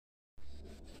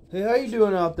Hey, how you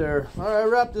doing out there? I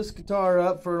wrapped this guitar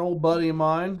up for an old buddy of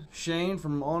mine, Shane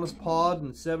from Honest Pod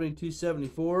and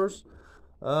 7274s.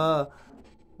 I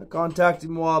contacted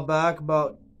him a while back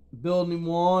about building him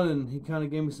one, and he kind of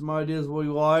gave me some ideas of what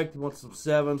he liked. He wants some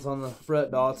 7s on the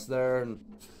fret dots there, and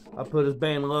I put his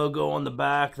band logo on the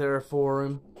back there for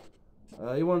him.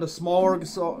 He wanted a smaller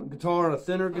guitar and a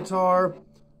thinner guitar.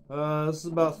 This is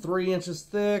about 3 inches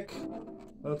thick.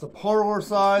 It's a parlor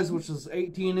size, which is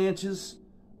 18 inches.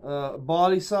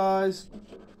 Body size.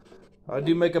 I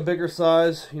do make a bigger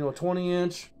size, 20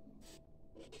 inch.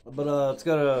 But it's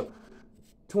got a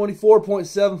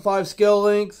 24.75 scale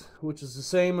length, which is the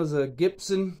same as a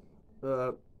Gibson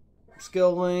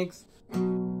scale length.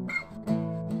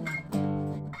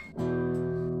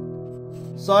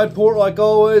 Side port like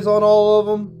always on all of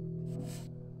them.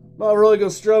 Not really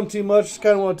going to strum too much, just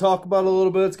kind of want to talk about it a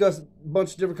little bit. It's got a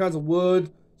bunch of different kinds of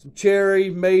wood. Some cherry,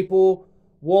 maple,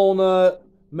 walnut,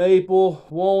 maple,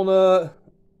 walnut.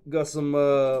 Got some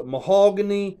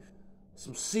mahogany,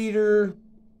 some cedar,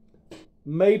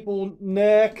 maple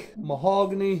neck,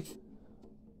 mahogany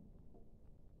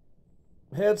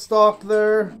headstock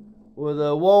there with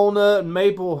a walnut and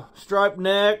maple striped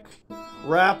neck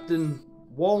wrapped in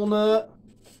walnut,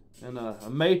 and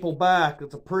a maple back.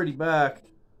 It's a pretty back.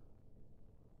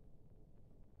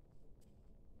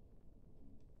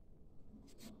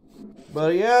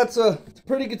 But yeah, it's a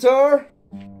pretty guitar,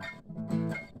 and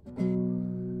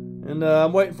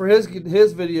I'm waiting for his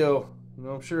video.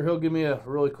 I'm sure he'll give me a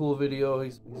really cool video.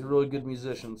 He's a really good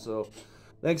musician. So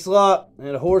thanks a lot,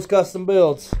 and Horse Custom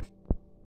Builds.